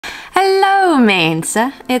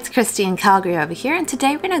mensen, it's Christy in Calgary over here, and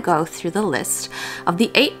today we're going to go through the list of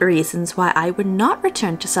the 8 reasons why I would not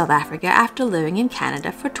return to South Africa after living in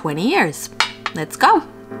Canada for 20 years. Let's go!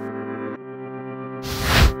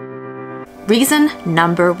 Reason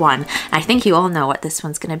number 1. I think you all know what this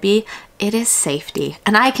one's going to be. It is safety.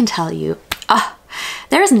 And I can tell you,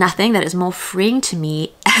 there is nothing that is more freeing to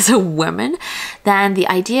me as a woman than the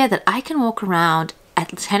idea that I can walk around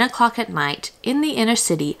at 10 o'clock at night in the inner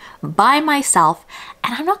city by myself,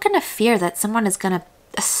 and I'm not going to fear that someone is going to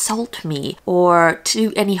assault me or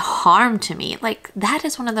do any harm to me. Like, that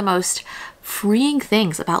is one of the most freeing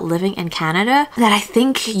things about living in Canada that I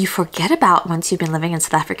think you forget about once you've been living in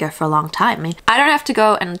South Africa for a long time. I mean, I don't have to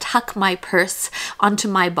go and tuck my purse onto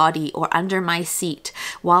my body or under my seat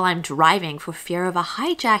while I'm driving for fear of a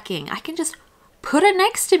hijacking. I can just put it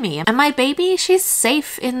next to me, and my baby, she's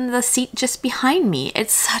safe in the seat just behind me.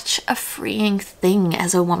 It's such a freeing thing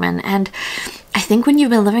as a woman, and I think when you've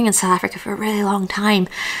been living in South Africa for a really long time,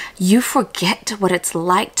 you forget what it's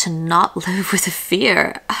like to not live with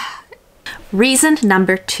fear. Reason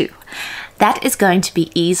number 2. That is going to be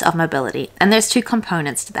ease of mobility. And there's 2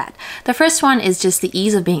 components to that. The first one is just the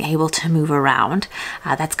ease of being able to move around.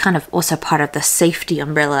 That's kind of also part of the safety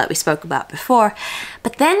umbrella that we spoke about before.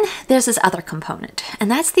 But then there's this other component, and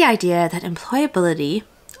that's the idea that employability,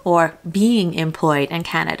 or being employed in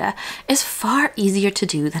Canada, is far easier to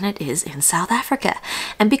do than it is in South Africa.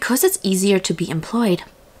 And because it's easier to be employed,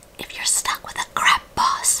 if you're stuck with a crap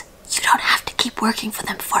boss, you don't have to keep working for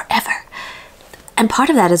them forever. And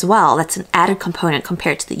part of that as well, that's an added component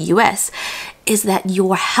compared to the US, is that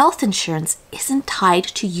your health insurance isn't tied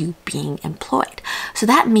to you being employed. So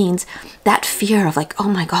that means that fear of like, oh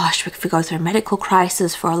my gosh, if we go through a medical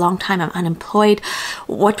crisis for a long time, I'm unemployed,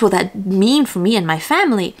 what will that mean for me and my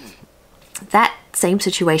family? That same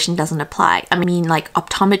situation doesn't apply. I mean, like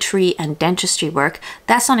optometry and dentistry work,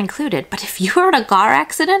 that's not included. But if you're in a car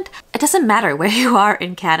accident, it doesn't matter where you are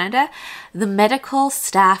in Canada, the medical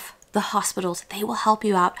staff, the hospitals, they will help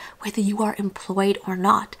you out whether you are employed or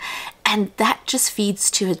not. And that just feeds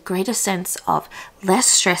to a greater sense of less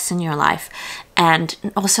stress in your life, and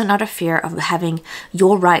also not a fear of having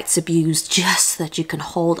your rights abused just so that you can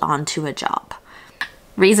hold on to a job.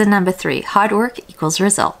 Reason number 3, hard work equals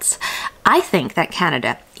results. I think that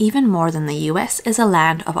Canada, even more than the US, is a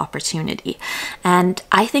land of opportunity. And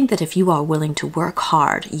I think that if you are willing to work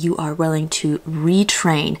hard, you are willing to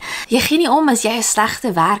retrain. Jy gee nie om as jy 'n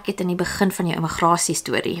slegte werk het in die begin van jou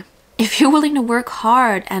immigrasiestorie. If you're willing to work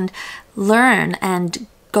hard and learn and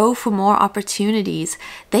go for more opportunities,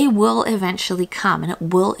 they will eventually come, and it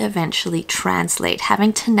will eventually translate.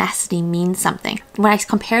 Having tenacity means something. When I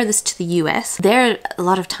compare this to the US, there a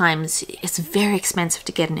lot of times it's very expensive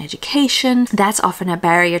to get an education. That's often a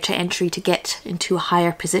barrier to entry to get into a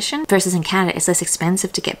higher position, versus in Canada it's less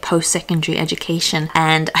expensive to get post-secondary education,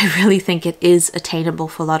 and I really think it is attainable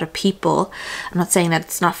for a lot of people. I'm not saying that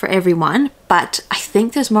it's not for everyone, but I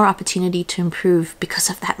think there's more opportunity to improve because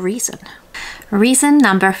of that reason. Reason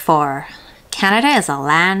number 4. Canada is a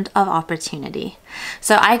land of opportunity.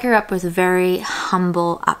 So I grew up with a very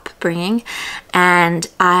humble upbringing, and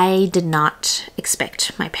I did not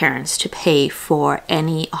expect my parents to pay for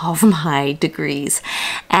any of my degrees.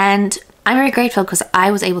 And I'm very grateful because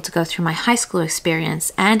I was able to go through my high school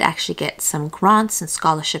experience and actually get some grants and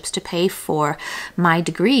scholarships to pay for my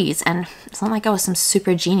degrees. And it's not like I was some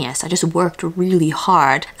super genius. I just worked really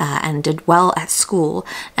hard and did well at school.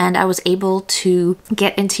 And I was able to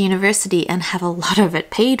get into university and have a lot of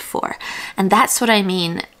it paid for. And that's what I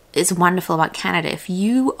mean is wonderful about Canada. If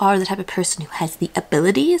you are the type of person who has the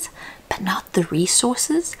abilities, but not the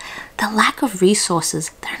resources, the lack of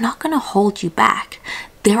resources, they're not going to hold you back.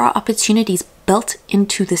 There are opportunities built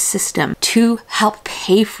into the system to help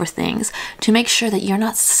pay for things, to make sure that you're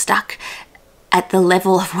not stuck at the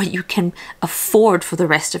level of what you can afford for the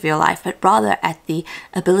rest of your life, but rather at the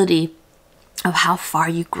ability of how far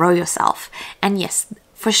you grow yourself. And yes,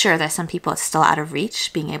 for sure, there's some people it's still out of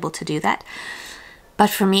reach being able to do that.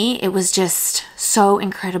 But for me, it was just so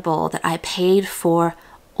incredible that I paid for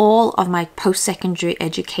all of my post-secondary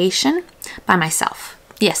education by myself.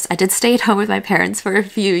 Yes, I did stay at home with my parents for a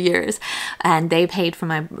few years, and they paid for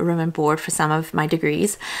my room and board for some of my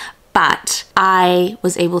degrees, but I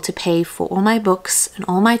was able to pay for all my books and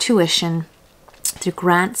all my tuition through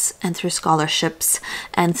grants and through scholarships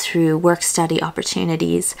and through work-study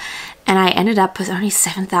opportunities, and I ended up with only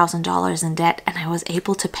 $7,000 in debt, and I was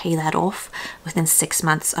able to pay that off within 6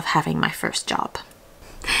 months of having my first job.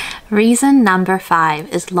 Reason number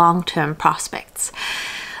 5 is long-term prospects.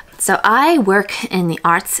 So I work in the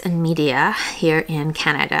arts and media here in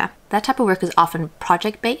Canada. That type of work is often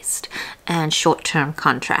project-based and short-term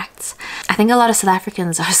contracts. I think a lot of South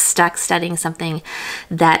Africans are stuck studying something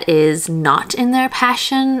that is not in their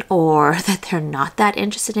passion or that they're not that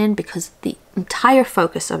interested in, because the entire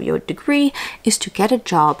focus of your degree is to get a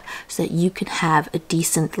job so that you can have a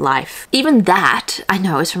decent life. Even that, I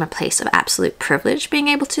know, is from a place of absolute privilege being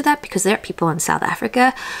able to do that, because there are people in South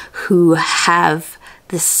Africa who have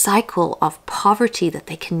this cycle of poverty that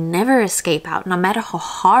they can never escape out, no matter how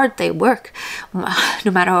hard they work,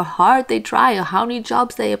 no matter how hard they try, or how many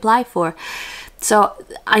jobs they apply for. So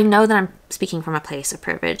I know that I'm speaking from a place of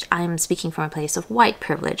privilege. I'm speaking from a place of white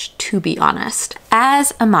privilege, to be honest.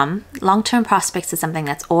 As a mum, long-term prospects is something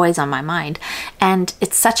that's always on my mind. And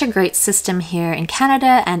it's such a great system here in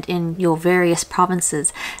Canada and in your various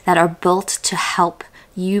provinces that are built to help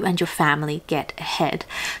you and your family get ahead.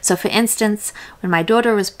 So for instance, when my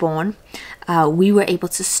daughter was born, we were able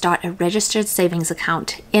to start a registered savings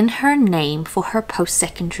account in her name for her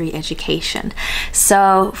post-secondary education.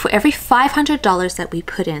 So for every $500 that we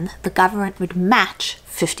put in, the government would match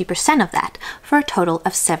 50% of that, for a total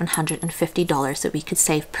of $750 that we could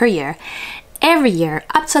save per year, every year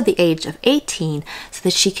up to the age of 18, so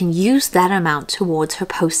that she can use that amount towards her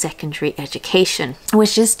post-secondary education,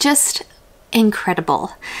 which is just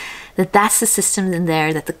incredible. That's the system in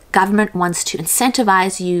there, that the government wants to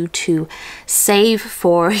incentivize you to save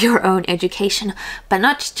for your own education, but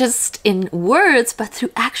not just in words, but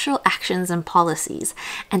through actual actions and policies.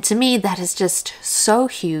 And to me, that is just so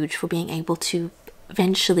huge for being able to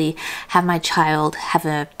eventually have my child have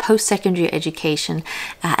a post-secondary education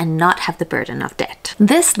and not have the burden of debt.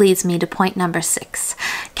 This leads me to point number 6,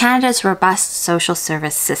 Canada's robust social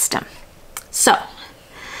service system. So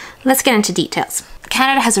let's get into details.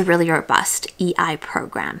 Canada has a really robust EI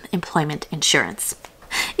program, employment insurance.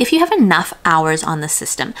 If you have enough hours on the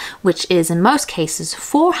system, which is in most cases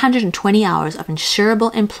 420 hours of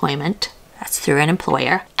insurable employment, that's through an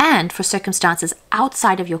employer, and for circumstances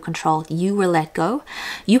outside of your control, you were let go,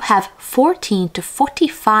 you have 14 to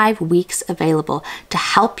 45 weeks available to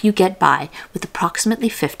help you get by with approximately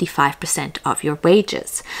 55% of your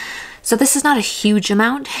wages. So this is not a huge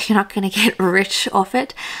amount, you're not going to get rich off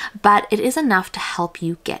it, but it is enough to help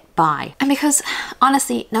you get by. And because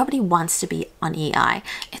honestly, nobody wants to be on EI,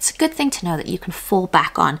 it's a good thing to know that you can fall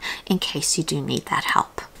back on in case you do need that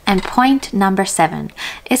help. And point number 7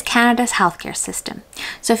 is Canada's healthcare system.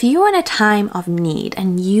 So if you're in a time of need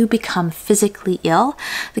and you become physically ill,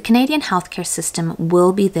 the Canadian healthcare system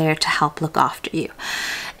will be there to help look after you.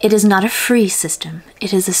 It is not a free system,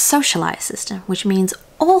 it is a socialized system, which means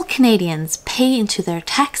all Canadians pay into their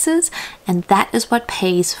taxes, and that is what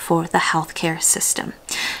pays for the healthcare system.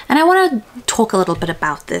 And I want to talk a little bit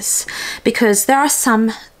about this, because there are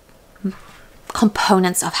some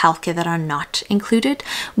components of healthcare that are not included,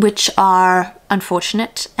 which are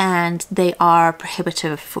unfortunate and they are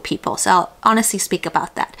prohibitive for people. So I'll honestly speak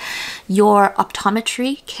about that. Your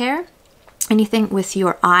optometry care, anything with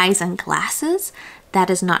your eyes and glasses, that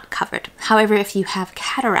is not covered. However, if you have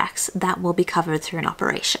cataracts, that will be covered through an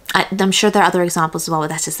operation. I'm sure there are other examples as well, but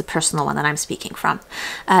that's just the personal one that I'm speaking from.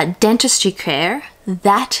 Dentistry care,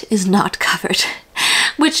 that is not covered,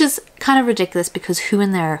 which is kind of ridiculous, because who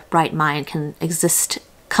in their right mind can exist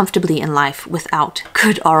comfortably in life without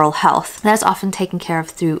good oral health? That is often taken care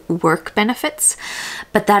of through work benefits,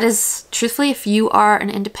 but that is truthfully, if you are an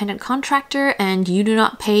independent contractor and you do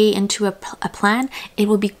not pay into a plan, it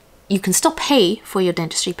will be, you can still pay for your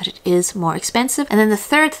dentistry, but it is more expensive. And then the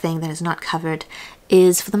third thing that is not covered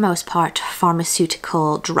is, for the most part,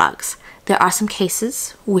 pharmaceutical drugs. There are some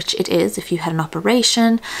cases which it is, if you had an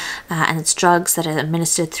operation and it's drugs that are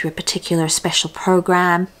administered through a particular special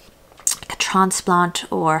program, like a transplant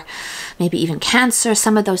or maybe even cancer,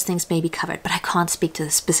 some of those things may be covered, but I can't speak to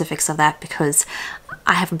the specifics of that because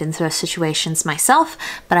I haven't been through those situations myself,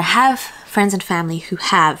 but I have friends and family who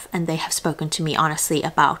have, and they have spoken to me honestly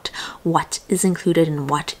about what is included and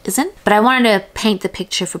what isn't. But I wanted to paint the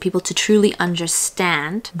picture for people to truly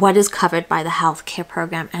understand what is covered by the healthcare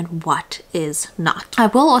program and what is not. I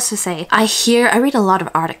will also say, I read a lot of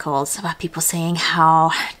articles about people saying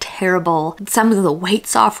how terrible some of the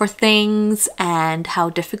waits are for things and how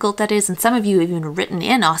difficult that is, and some of you have even written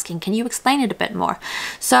in asking, can you explain it a bit more?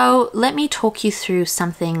 So let me talk you through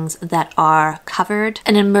some things that are covered.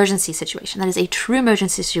 An emergency situation, that is a true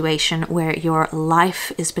emergency situation where your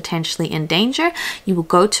life is potentially in danger. You will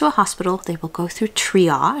go to a hospital, they will go through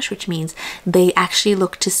triage, which means they actually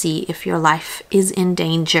look to see if your life is in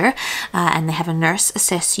danger, and they have a nurse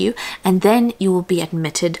assess you, and then you will be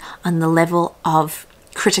admitted on the level of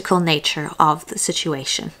critical nature of the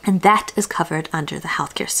situation, and that is covered under the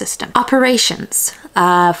healthcare system. Operations,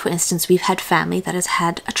 for instance, we've had family that has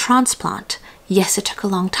had a transplant. Yes, it took a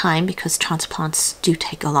long time because transplants do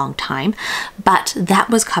take a long time, but that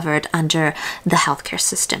was covered under the healthcare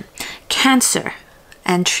system. Cancer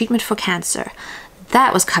and treatment for cancer,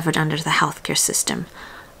 that was covered under the healthcare system.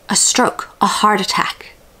 A stroke, a heart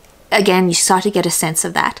attack, again, you start to get a sense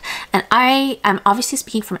of that. And I am obviously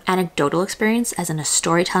speaking from anecdotal experience as in a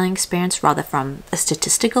storytelling experience rather from a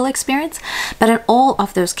statistical experience. But in all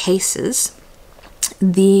of those cases,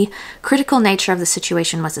 the critical nature of the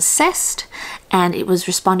situation was assessed and it was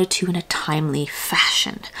responded to in a timely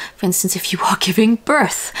fashion. For instance, if you are giving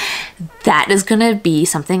birth, that is going to be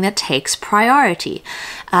something that takes priority.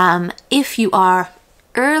 If you are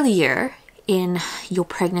earlier in your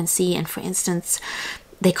pregnancy and, for instance,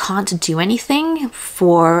 they can't do anything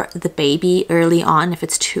for the baby early on if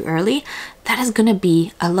it's too early, that is going to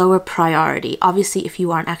be a lower priority. Obviously, if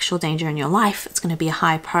you are in actual danger in your life, it's going to be a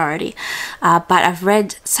high priority. But I've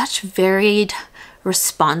read such varied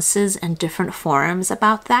responses and different forums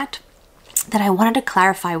about that I wanted to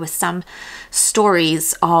clarify with some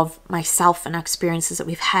stories of myself and experiences that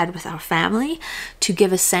we've had with our family to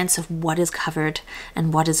give a sense of what is covered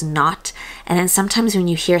and what is not. And then sometimes when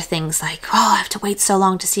you hear things like, oh, I have to wait so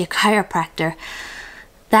long to see a chiropractor,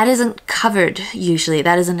 that isn't covered usually.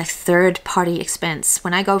 That isn't a third-party expense.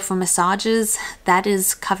 When I go for massages, that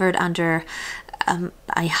is covered under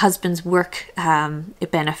my husband's work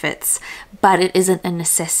benefits, but it isn't a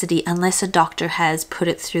necessity unless a doctor has put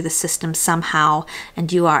it through the system somehow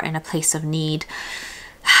and you are in a place of need.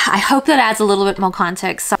 I hope that adds a little bit more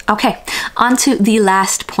context. Okay, on to the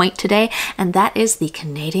last point today, and that is the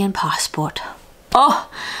Canadian passport. Oh,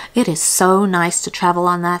 it is so nice to travel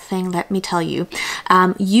on that thing, let me tell you.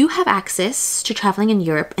 You have access to traveling in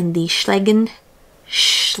Europe in the Schlegen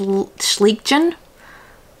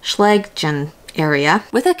area.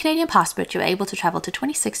 With a Canadian passport, you're able to travel to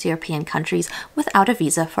 26 European countries without a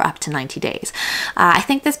visa for up to 90 days. I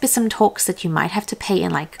think there's been some talks that you might have to pay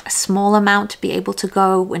in like a small amount to be able to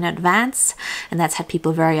go in advance, and that's had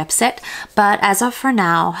people very upset. But as of for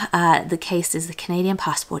now, the case is the Canadian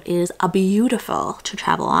passport is beautiful to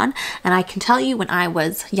travel on. And I can tell you, when I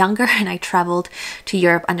was younger and I traveled to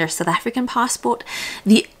Europe under South African passport,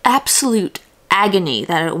 the absolute agony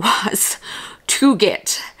that it was to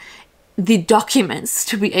get the documents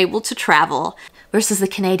to be able to travel versus the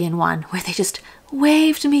Canadian one where they just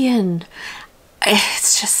waved me in.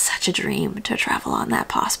 It's just such a dream to travel on that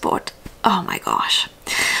passport. Oh my gosh.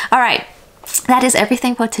 All right. That is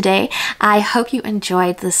everything for today. I hope you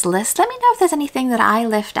enjoyed this list. Let me know if there's anything that I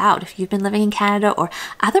left out, if you've been living in Canada or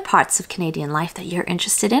other parts of Canadian life that you're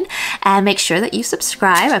interested in. And make sure that you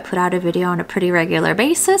subscribe. I put out a video on a pretty regular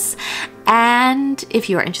basis. And if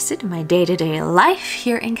you are interested in my day-to-day life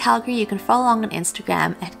here in Calgary, you can follow along on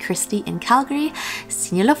Instagram at Christy in Calgary.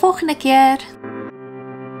 Sien julle volgende keer.